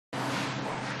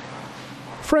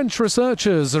French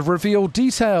researchers have revealed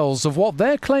details of what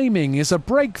they're claiming is a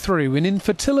breakthrough in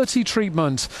infertility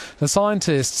treatment. The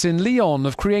scientists in Lyon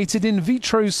have created in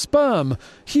vitro sperm,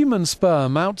 human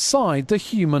sperm outside the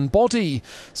human body.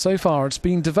 So far it's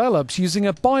been developed using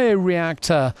a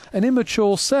bio-reactor and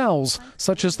immature cells,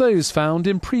 such as those found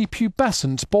in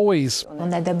prepubescent boys.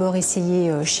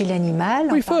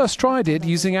 We first tried it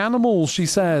using animals, she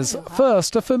says.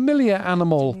 First a familiar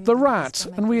animal, the rat,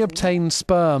 and we obtained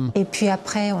sperm.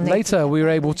 Later we were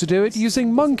able to do it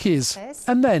using monkeys,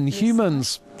 and then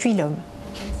humans.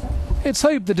 It's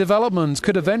hoped the development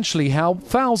could eventually help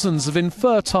thousands of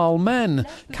infertile men.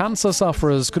 Cancer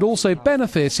sufferers could also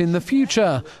benefit in the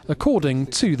future, according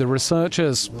to the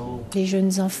researchers.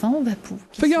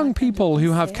 For young people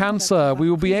who have cancer, we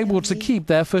will be able to keep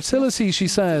their fertility, she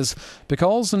says,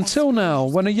 because until now,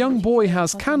 when a young boy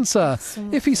has cancer,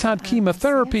 if he's had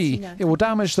chemotherapy, it will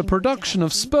damage the production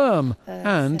of sperm,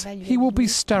 and he will be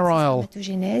sterile.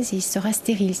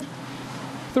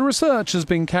 The research has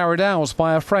been carried out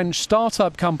by a French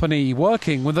startup company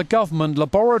working with a government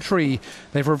laboratory.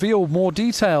 They've revealed more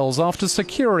details after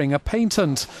securing a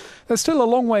patent. There's still a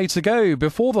long way to go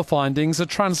before the findings are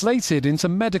translated into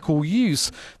medical use.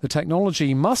 The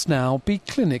technology must now be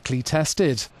clinically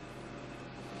tested.